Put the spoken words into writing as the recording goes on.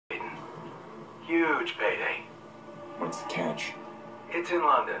Huge payday. What's the catch? It's in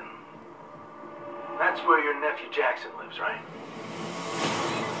London. That's where your nephew Jackson lives, right?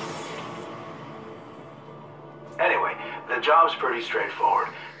 Anyway, the job's pretty straightforward.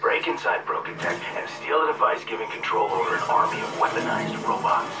 Break inside Broken Tech and steal a device giving control over an army of weaponized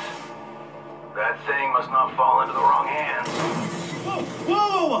robots. That thing must not fall into the wrong hands. Whoa, whoa,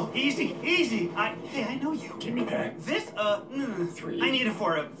 whoa, whoa! Easy, easy. Hey, I know you. Give me that. This, 3. I need it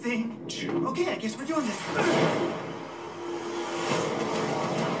for a thing. 2. Okay, I guess we're doing this.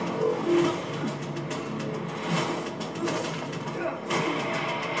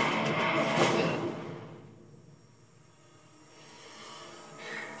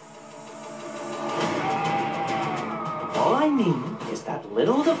 All I need is that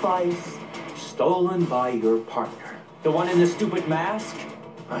little device stolen by your partner. The one in the stupid mask?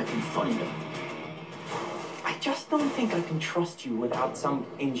 I can find him. I just don't think I can trust you without some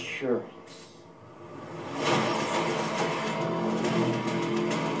insurance.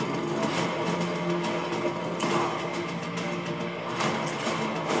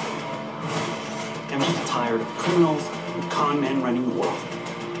 I'm just tired of criminals and con men running the world.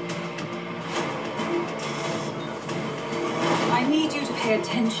 I need you to pay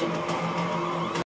attention.